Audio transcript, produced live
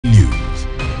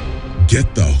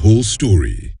Get the whole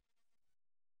story.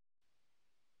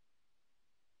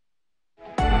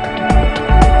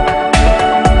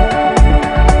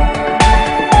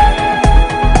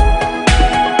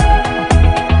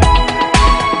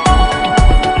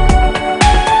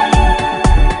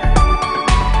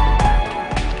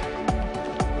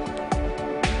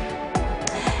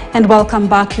 And welcome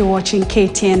back. You're watching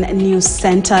KTN News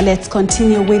Center. Let's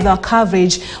continue with our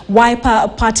coverage.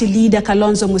 Wiper Party leader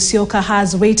Kalonzo Musyoka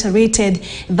has reiterated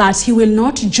that he will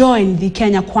not join the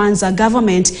Kenya Kwanza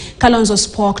government. Kalonzo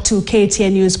spoke to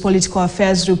KTN News political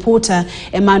affairs reporter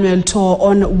Emmanuel Tor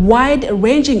on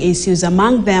wide-ranging issues,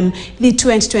 among them the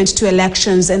 2022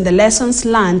 elections and the lessons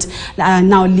learned.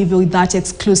 Now leaving with that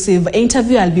exclusive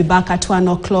interview. I'll be back at 1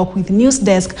 o'clock with News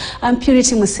Desk. I'm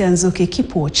Purity Musianzuki.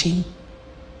 Keep watching.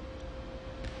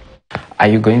 Are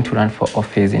you going to run for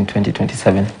office in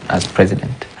 2027 as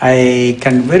president? I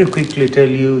can very quickly tell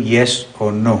you yes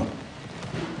or no.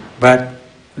 But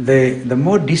the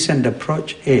more decent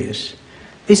approach is,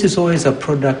 this is always a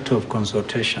product of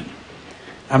consultation.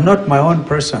 I'm not my own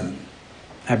person.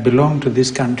 I belong to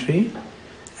this country.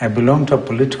 I belong to a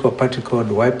political party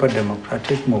called Wiper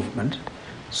Democratic Movement.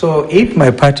 So if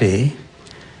my party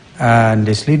and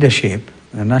its leadership,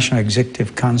 the National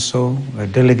Executive Council, the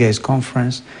Delegates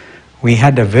Conference, we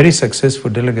had a very successful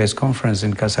delegates conference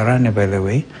in Kasarani, by the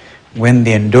way, when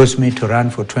they endorsed me to run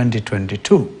for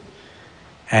 2022.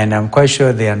 And I'm quite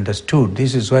sure they understood.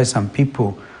 This is why some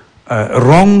people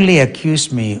wrongly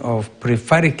accused me of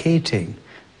prevaricating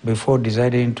before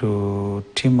deciding to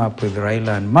team up with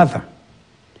Raila and Mother.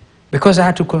 Because I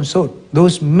had to consult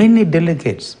those many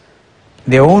delegates,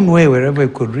 their own way, wherever I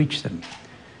could reach them.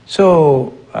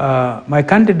 So my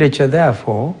candidature,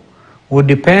 therefore, would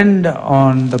depend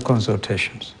on the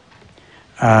consultations.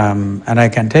 And I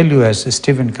can tell you, as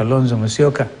Stephen Kalonzo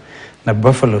Musyoka, the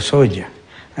Buffalo Soldier,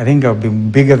 I think I'll be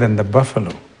bigger than the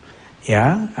Buffalo.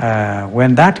 Yeah,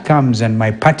 when that comes and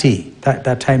my party,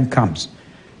 that time comes,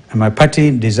 and my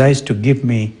party decides to give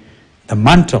me the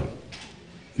mantle,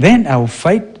 then I'll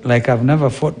fight like I've never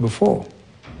fought before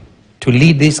to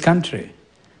lead this country.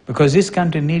 Because this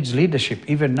country needs leadership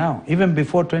even now, even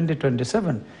before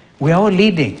 2027. We are all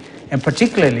leading, and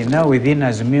particularly now within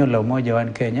Azimio la Umoja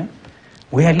One Kenya,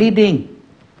 we are leading.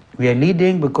 We are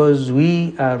leading because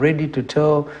we are ready to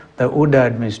tell the UDA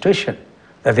administration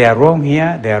that they are wrong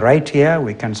here, they are right here,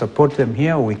 we can support them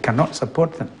here, or we cannot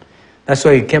support them. That's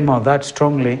why we came out that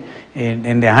strongly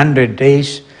in the 100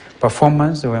 days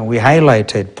performance, when we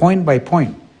highlighted point by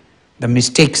point the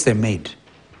mistakes they made.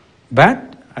 But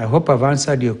I hope I've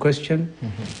answered your question.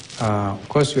 Of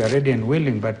course, we are ready and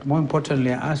willing, but more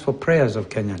importantly, I ask for prayers of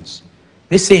Kenyans.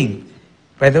 This thing,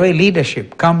 by the way,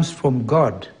 leadership comes from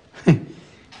God.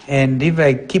 And if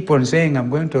I keep on saying I'm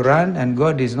going to run and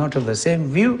God is not of the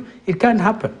same view, it can't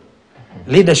happen.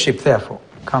 Leadership, therefore,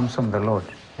 comes from the Lord.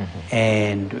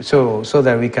 And so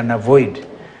that we can avoid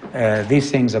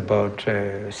these things about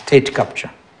state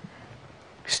capture.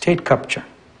 State capture.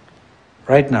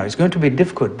 Right now, it's going to be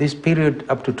difficult, this period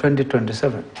up to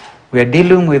 2027. We are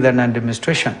dealing with an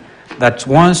administration that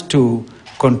wants to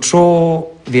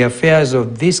control the affairs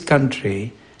of this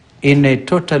country in a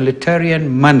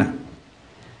totalitarian manner.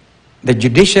 The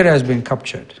judiciary has been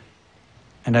captured.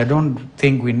 And I don't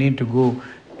think we need to go,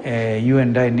 you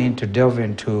and I need to delve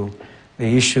into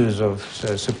the issues of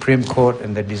the Supreme Court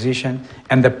and the decision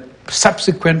and the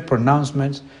subsequent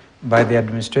pronouncements by the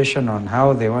administration on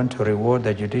how they want to reward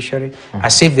the judiciary,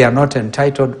 as if they are not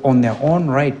entitled on their own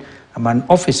right. I'm an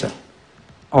officer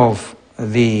of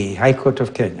the High Court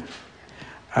of Kenya.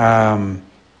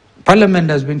 Parliament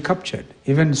has been captured,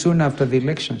 even soon after the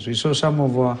elections. We saw some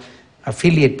of our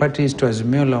affiliate parties to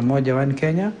Azimio la Umoja One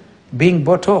Kenya being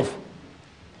bought off.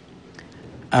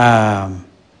 I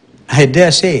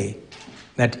dare say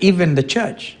that even the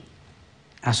church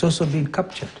has also been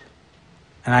captured.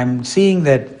 And I'm seeing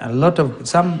that a lot of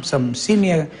some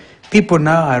senior people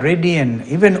now are ready, and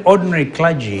even ordinary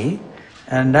clergy.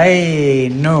 And I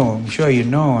know, I'm sure you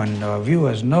know, and our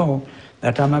viewers know,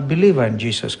 that I'm a believer in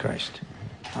Jesus Christ.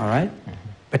 All right?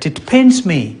 But it pains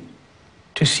me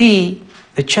to see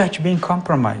the church being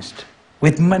compromised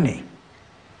with money.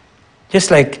 Just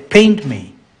like it pained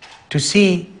me to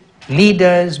see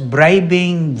leaders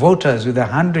bribing voters with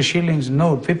 100 shillings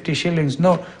note, 50 shillings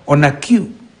note on a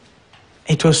queue.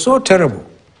 It was so terrible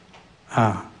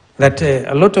that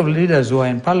a lot of leaders who are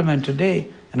in parliament today,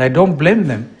 and I don't blame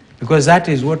them, because that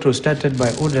is what was started by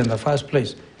UDA in the first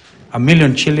place. 1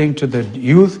 million shillings to the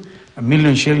youth, 1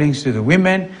 million shillings to the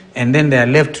women, and then they are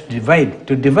left to divide.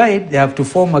 To divide, they have to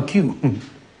form a queue.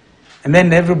 And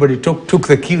then everybody took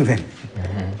the queue then.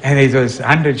 And it was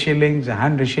 100 shillings,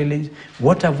 100 shillings.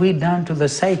 What have we done to the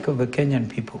psyche of the Kenyan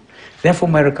people? Therefore,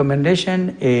 my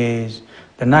recommendation is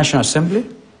the National Assembly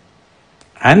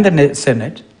and the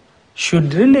Senate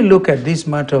should really look at this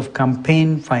matter of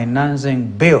campaign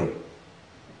financing bill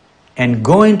and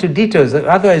go into details.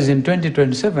 Otherwise, in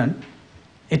 2027,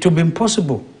 it will be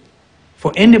impossible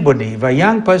for anybody. If a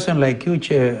young person like you,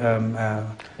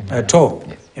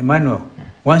 Emmanuel,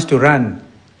 wants to run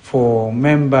for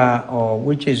member, or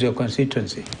which is your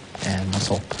constituency?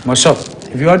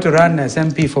 Mosop. If you want to run as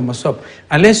MP for Mosop,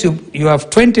 unless you have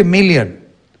 20 million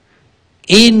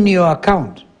in your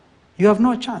account, you have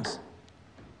no chance.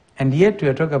 And yet we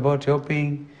are talking about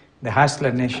helping the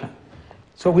hustler nation.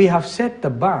 So we have set the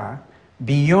bar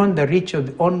beyond the reach of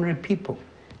the ordinary people.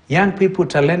 Young people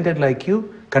talented like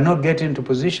you cannot get into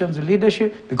positions of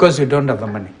leadership because you don't have the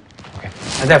money. Okay.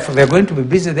 And therefore they're going to be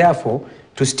busy, therefore,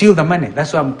 to steal the money.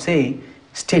 That's why I'm saying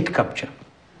state capture.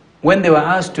 When they were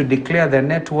asked to declare their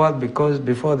net worth because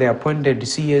before they appointed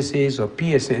CSAs or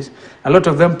PSAs, a lot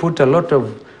of them put a lot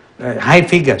of high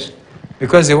figures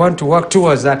because they want to work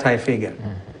towards that high figure.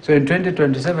 So in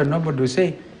 2027, nobody will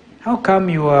say, how come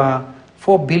you are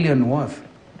 4 billion worth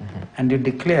and you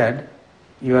declared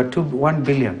you are 1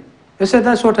 billion? They said,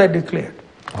 that's what I declared.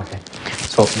 Okay.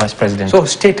 So, Vice President. So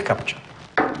state capture.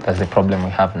 That's the problem we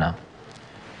have now.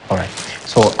 All right.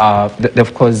 So,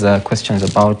 of course, questions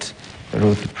about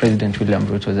President William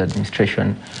Ruto's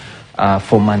administration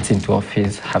 4 months into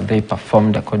office. Have they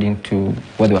performed according to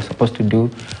what they were supposed to do?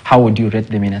 How would you rate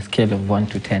them in a scale of 1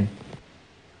 to 10?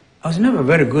 I was never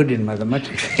very good in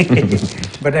mathematics,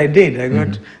 but I did.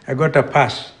 I got a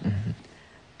pass.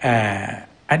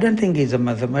 I don't think it's a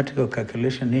mathematical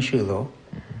calculation issue, though.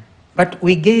 But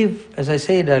we gave, as I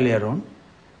said earlier on,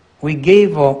 we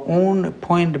gave our own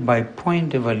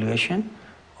point-by-point evaluation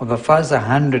of the first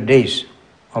 100 days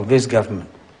of this government.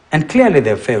 And clearly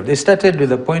they failed. They started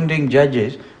with appointing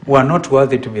judges who are not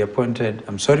worthy to be appointed,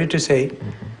 I'm sorry to say,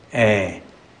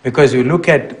 because you look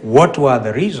at what were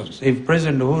the reasons. If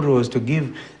President Uhuru was to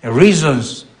give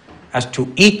reasons as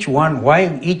to each one, why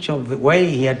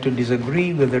he had to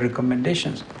disagree with the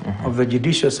recommendations of the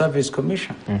Judicial Service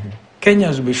Commission,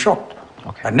 Kenyans would be shocked.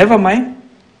 Okay. But never mind,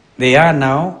 they are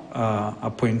now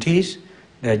appointees.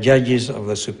 They are judges of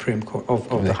the Supreme Court, of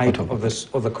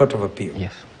the Court of Appeal.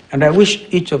 Yes. And I wish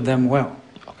each of them well.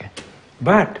 Okay.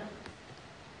 But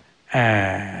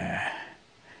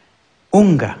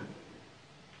unga.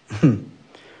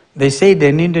 They say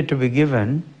they needed to be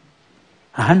given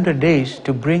 100 days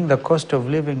to bring the cost of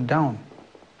living down.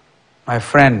 My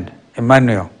friend,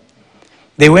 Emmanuel,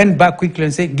 they went back quickly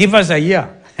and said, give us a year.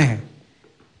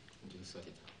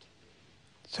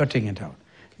 Sorting it out.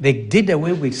 They did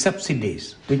away with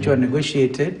subsidies, which were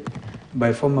negotiated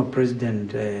by former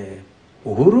President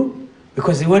Uhuru,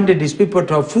 because he wanted these people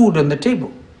to have food on the table.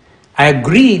 I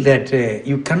agree that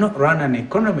you cannot run an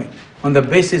economy on the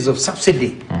basis of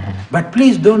subsidy. But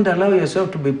please don't allow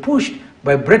yourself to be pushed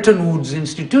by Bretton Woods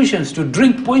institutions to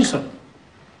drink poison.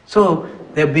 So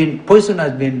poison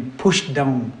has been pushed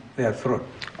down their throat.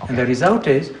 Okay. And the result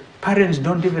is parents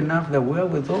don't even have the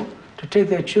wherewithal to take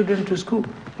their children to school.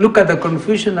 Look at the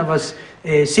confusion of a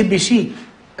CBC,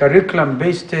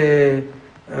 curriculum-based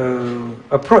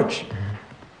approach.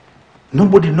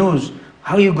 Nobody knows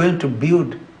how you're going to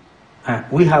build.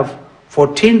 We have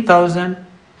 14,000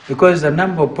 because the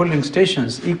number of polling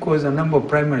stations equals the number of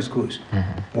primary schools.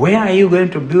 Where are you going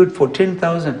to build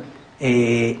 14,000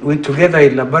 together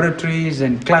in laboratories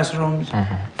and classrooms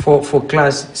for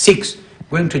class 6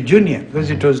 going to junior? Because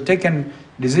it was taken,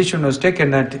 decision was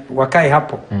taken at Wakai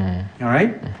Hapo. All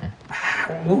right?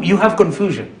 You have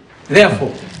confusion.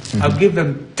 Therefore, I'll give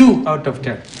them 2 out of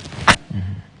 10.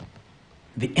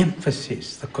 The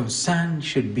emphasis, the concern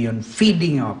should be on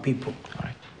feeding our people.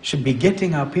 Right. Should be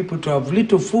getting our people to have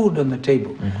little food on the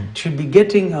table. Should be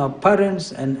getting our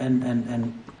parents and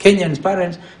Kenyans'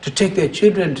 parents to take their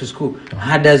children to school.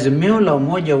 Had Azimio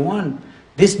Moja won,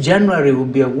 this January will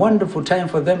be a wonderful time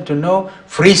for them to know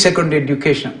free secondary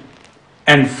education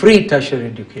and free tertiary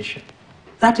education.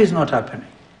 That is not happening.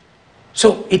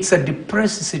 So it's a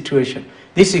depressed situation.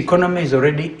 This economy is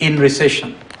already in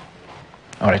recession.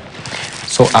 All right.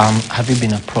 So have you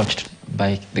been approached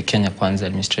by the Kenya Kwanza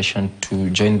administration to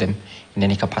join them in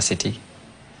any capacity?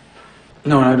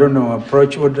 No, I don't know.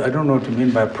 Approach. I don't know what you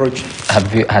mean by approach.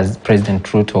 Has President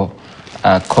Ruto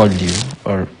called you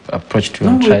or approached you?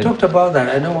 No, we talked about that.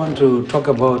 I don't want to talk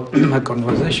about a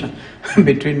conversation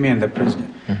between me and the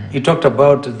president. He talked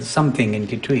about something in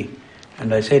Kitui,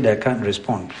 and I said I can't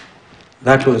respond.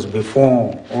 That was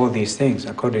before all these things,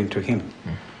 according to him.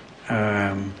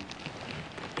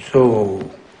 So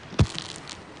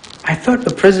I thought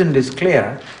the president is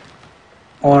clear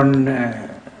on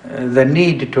the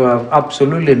need to have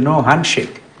absolutely no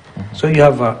handshake. So you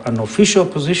have an official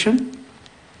position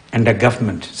and a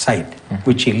government side,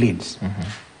 which he leads.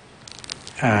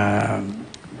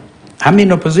 I'm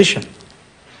in opposition.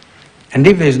 And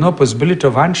if there is no possibility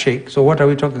of handshake, so what are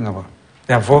we talking about?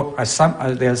 Therefore,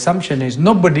 the assumption is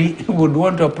nobody would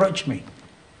want to approach me.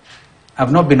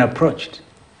 I've not been approached.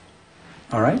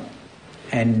 All right?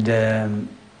 And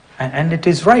it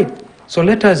is right. So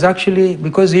let us actually,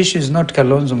 because the issue is not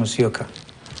Kalonzo Musyoka,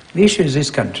 the issue is this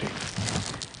country.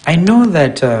 I know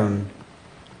that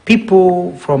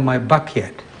people from my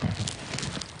backyard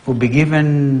will be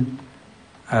given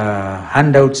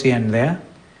handouts here and there,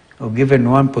 or given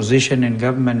one position in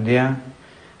government there.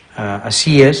 A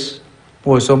CS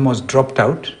was almost dropped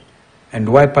out, and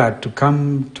Wiper had to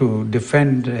come to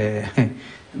defend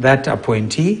that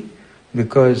appointee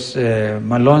because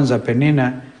Malonza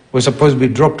Penina was supposed to be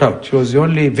dropped out. She was the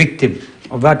only victim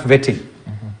of that vetting.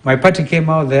 My party came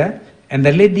out there, and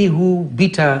the lady who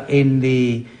beat her in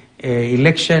the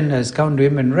election as county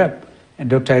women rep,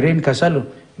 Dr. Irene Kasalu,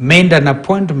 made an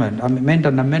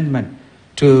amendment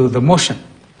to the motion,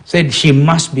 said she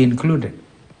must be included.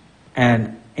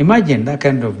 And imagine that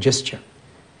kind of gesture.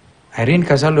 Irene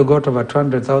Kasalu got over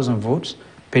 200,000 votes,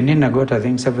 Penina got, I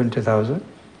think, 70,000,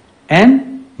 and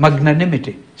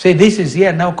magnanimity. Say, this is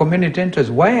here now community interest.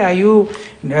 Why are you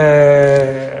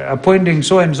appointing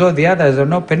so-and-so, the others are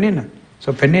not Penina?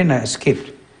 So Penina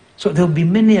escaped. So there will be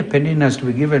many Peninas to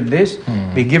be given this,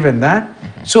 be given that.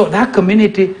 So that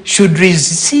community should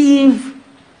receive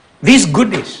these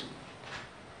goodies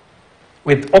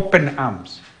with open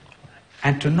arms.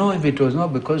 And to know if it was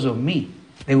not because of me,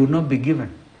 they would not be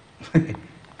given.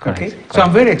 Okay? So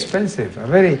I'm very expensive. I'm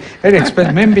very, very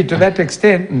expensive. Maybe to that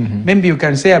extent, maybe you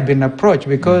can say I've been approached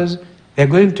because they're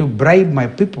going to bribe my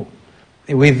people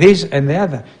with this and the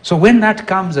other. So when that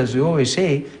comes, as we always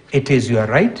say, it is your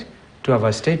right to have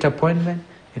a state appointment.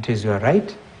 It is your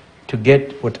right to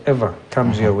get whatever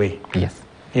comes your way. Yes.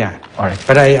 Yeah. All right.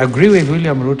 But I agree with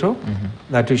William Ruto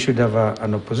that we should have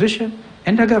an opposition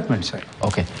and a government side.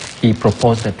 Okay. He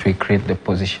proposed that we create the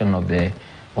position of the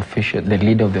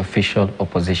leader of the official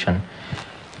opposition.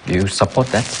 Do you support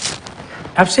that?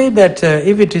 I've said that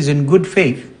if it is in good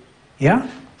faith, yeah,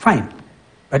 fine.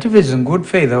 But if it's in good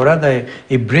faith, or rather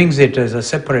he brings it as a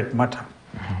separate matter,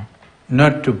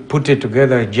 not to put it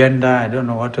together, agenda, I don't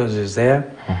know what else is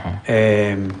there.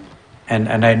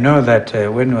 And I know that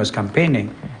when he was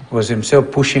campaigning, he was himself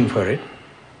pushing for it.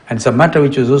 And it's a matter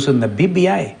which was also in the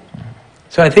BBI.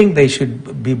 So I think they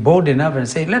should be bold enough and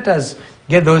say, let us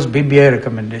get those BBI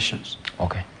recommendations.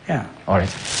 Okay. Yeah. All right.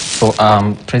 So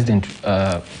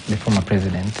the former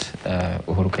president,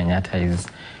 Uhuru Kenyatta, is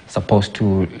supposed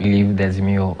to leave the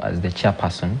Azimio as the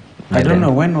chairperson. I don't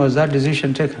know, when was that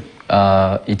decision taken?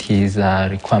 It is a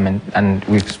requirement, and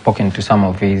we've spoken to some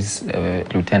of his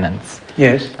lieutenants.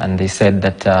 Yes. And they said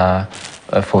that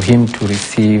for him to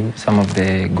receive some of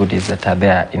the goodies that are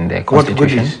there in the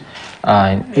Constitution. What goodies?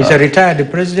 He's a retired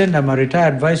president, I'm a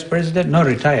retired vice president, not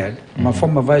retired, I'm a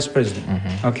former vice president,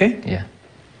 okay? Yeah.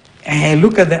 And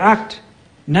look at the act.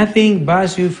 Nothing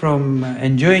bars you from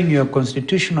enjoying your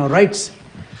constitutional rights.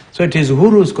 So it is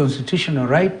Uhuru's constitutional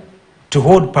right to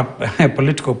hold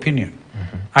political opinion.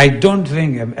 I don't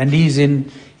think, and he's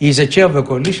a chair of the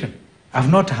coalition. I've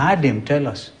not heard him tell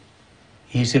us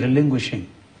he's relinquishing.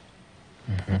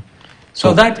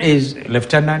 So that is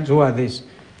lieutenants, who are these?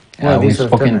 We've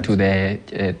spoken to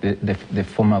the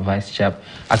former vice chair,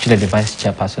 actually the vice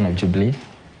chairperson of Jubilee,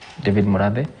 David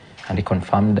Murathe, and he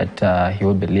confirmed that he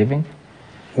will be leaving.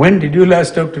 When did you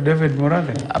last talk to David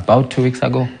Murathe? About 2 weeks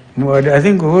ago. No, I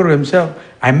think Uhuru himself,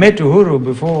 I met Uhuru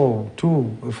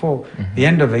before the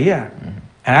end of the year.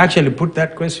 I actually put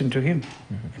that question to him.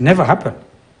 It never happened.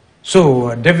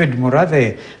 So David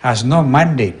Murathe has no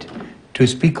mandate to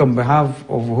speak on behalf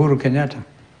of Uhuru Kenyatta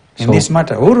in this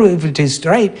matter. Uhuru, if it is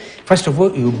right, first of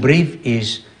all, you brief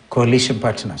his coalition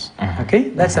partners. Okay?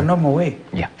 That's a normal way.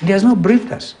 Yeah. And he has not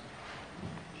briefed us.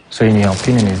 So in your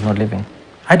opinion, he's not leaving?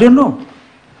 I don't know.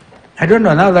 I don't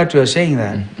know. Now that you are saying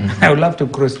that, I would love to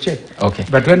cross-check. Okay.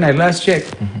 But when I last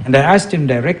checked, and I asked him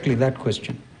directly that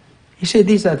question, he said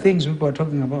these are things people are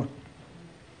talking about.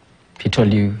 He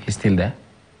told you he's still there?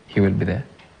 He will be there?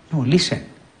 No, listen.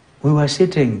 We were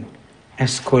sitting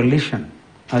as coalition,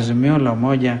 Azimio la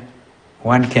Umoja,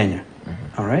 One Kenya.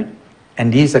 All right?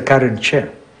 And he's the current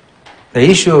chair. The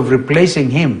issue of replacing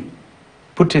him,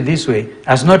 put it this way,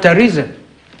 has not arisen.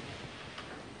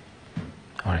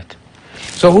 All right.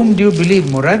 So whom do you believe,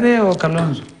 Murathe or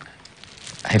Kalonzo?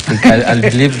 I think I'll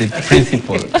believe the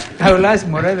principal. I will ask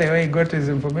Morathe where he got his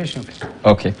information.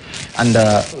 Okay. And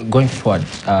going forward,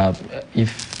 if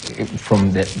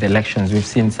from the elections, we've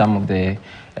seen some of the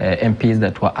MPs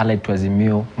that were allied to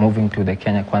Azimio moving to the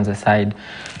Kenya Kwanza side.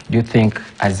 Do you think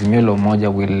Azimio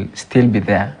Umoja will still be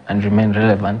there and remain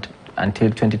relevant until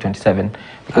 2027?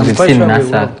 Because we've seen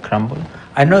NASA crumble.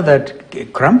 I know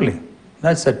that crumbling,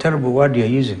 that's a terrible word you're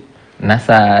using.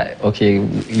 NASA, okay,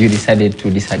 you decided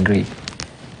to disagree.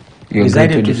 You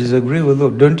decided to disagree with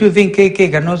who? Don't you think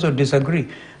KK can also disagree?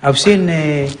 I've seen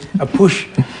a push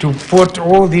to put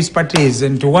all these parties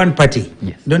into one party.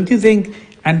 Yes. Don't you think?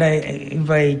 And if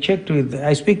I checked with,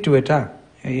 I speak to Eta.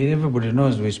 Everybody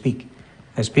knows we speak,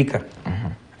 a speaker.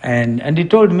 And he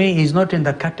told me he's not in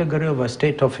the category of a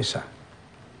state officer.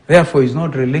 Therefore, he's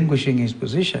not relinquishing his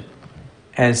position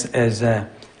as a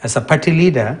party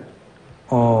leader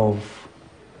of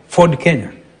Ford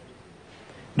Kenya.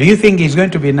 Do you think he's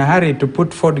going to be in a hurry to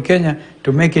put Ford Kenya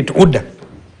to make it UDA?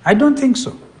 I don't think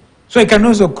so. So it can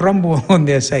also crumble on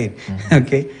their side.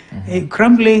 Okay?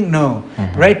 Crumbling, no.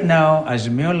 Right now,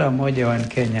 Azimio la Umoja One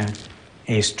Kenya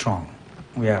is strong.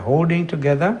 We are holding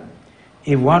together.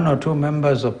 If one or two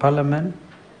members of parliament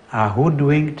are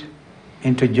hoodwinked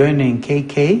into joining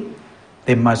KK,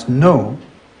 they must know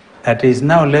that it is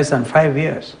now less than 5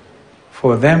 years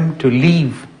for them to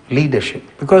leave leadership.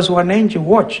 Because wananchi,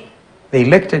 watch, they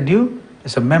elected you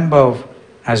as a member of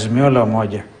Azimio la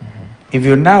Umoja. If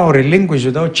you now relinquish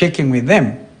without checking with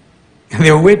them,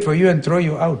 they'll wait for you and throw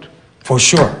you out, for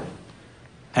sure.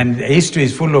 And history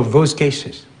is full of those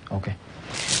cases. Okay.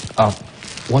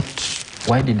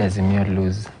 Why did Azimio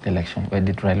lose the election? Why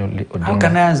did Raila Odinga? How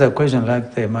can I answer a question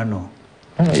like that, Emmanuel?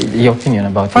 No, your opinion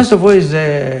about it. First of all, is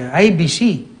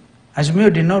IBC.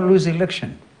 Azimio did not lose the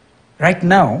election. Right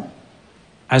now,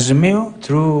 Azimio,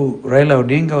 through Raila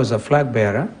Odinga, who's a flag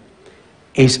bearer,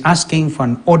 is asking for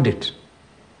an audit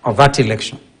of that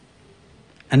election.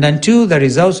 And until the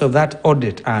results of that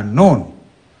audit are known,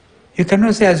 you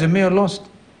cannot say Azimio lost.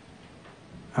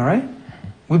 All right?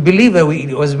 We believe that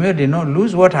Azimio did not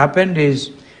lose. What happened is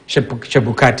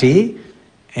Chebukati,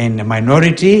 in a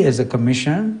minority as a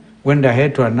commission, went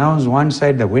ahead to announce one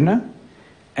side the winner.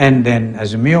 And then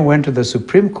Azimio went to the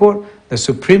Supreme Court. The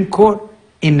Supreme Court,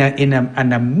 in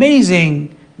an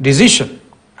amazing decision,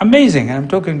 amazing, and I'm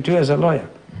talking to you as a lawyer,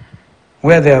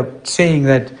 where they are saying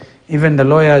that even the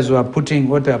lawyers who are putting,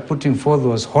 what they are putting forth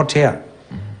was hot air.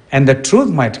 And the truth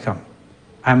might come.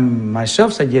 I'm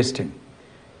myself suggesting,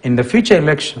 in the future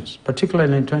elections,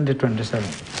 particularly in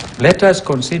 2027, let us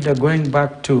consider going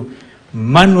back to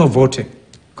manual voting,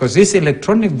 because this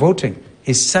electronic voting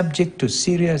is subject to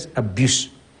serious abuse.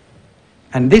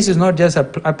 And this is not just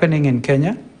happening in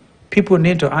Kenya. People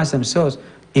need to ask themselves,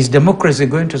 is democracy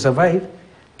going to survive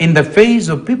in the face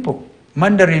of people,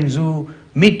 mandarins who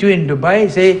meet you in Dubai,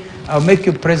 say, I'll make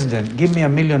you president, give me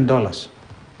 $1 million.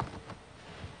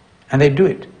 And they do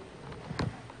it.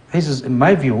 This is, in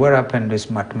my view, what happened is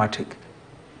mathematics.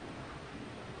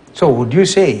 So would you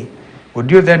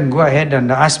then go ahead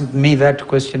and ask me that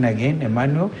question again,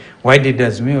 Emmanuel? Why did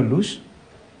Azimio lose?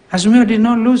 Azimio did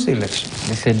not lose the election.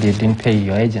 They said they didn't pay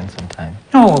your agents on time.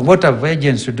 No, what have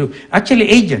agents to do? Actually,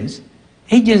 agents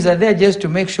are there just to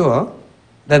make sure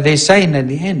that they sign at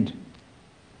the end.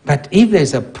 But if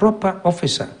there's a proper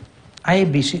officer,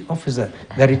 IBC officer,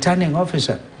 the returning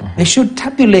officer, they should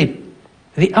tabulate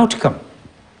the outcome.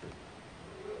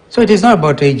 So it is not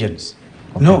about agents.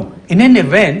 Okay. No. In any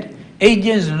event,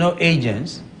 agents or no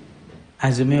agents,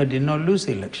 Azimio did not lose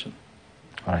the election.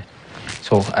 All right.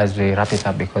 So as we wrap it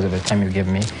up, because of the time you gave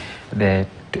me, the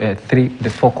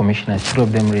four commissioners, 2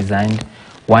 of them resigned.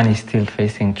 1 is still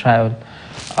facing trial.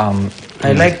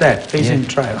 I like that, facing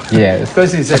trial. Yes.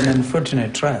 Because it's an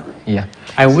unfortunate trial. Yeah.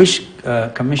 I wish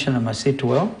Commissioner must sit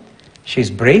well. She's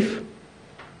brave.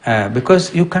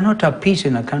 Because you cannot have peace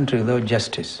in a country without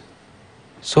justice.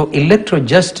 So electoral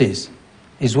justice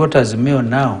is what Azimio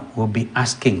now will be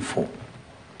asking for.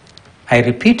 I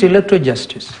repeat, electoral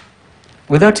justice.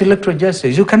 Without electoral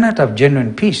justice, you cannot have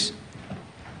genuine peace.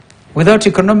 Without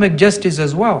economic justice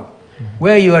as well,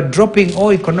 where you are dropping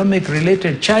all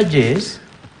economic-related charges,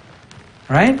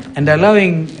 right, and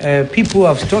allowing people who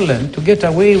have stolen to get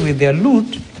away with their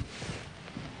loot,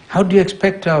 how do you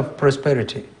expect to have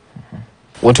prosperity?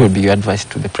 What would be your advice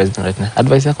to the president right now?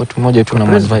 Advice yako tu moja tu na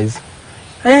advice.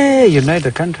 Hey, unite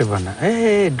the country, bana.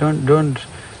 Hey, don't,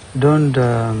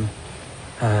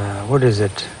 what is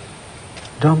it?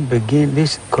 Don't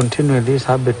continue this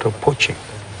habit of poaching.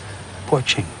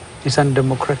 Poaching. It's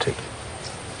undemocratic.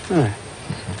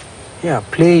 Yeah,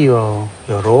 play your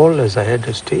role as a head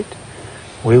of state.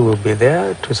 we will be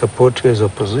there to support you as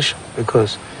opposition,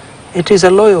 because it is a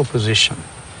loyal opposition.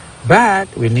 But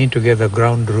we need to get the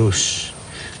ground rules.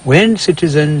 When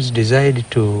citizens decide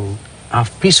to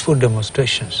have peaceful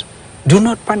demonstrations, do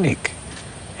not panic.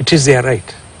 It is their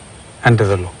right under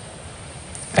the law.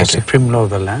 The supreme law of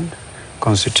the land,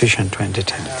 Constitution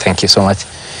 2010. Thank you so much.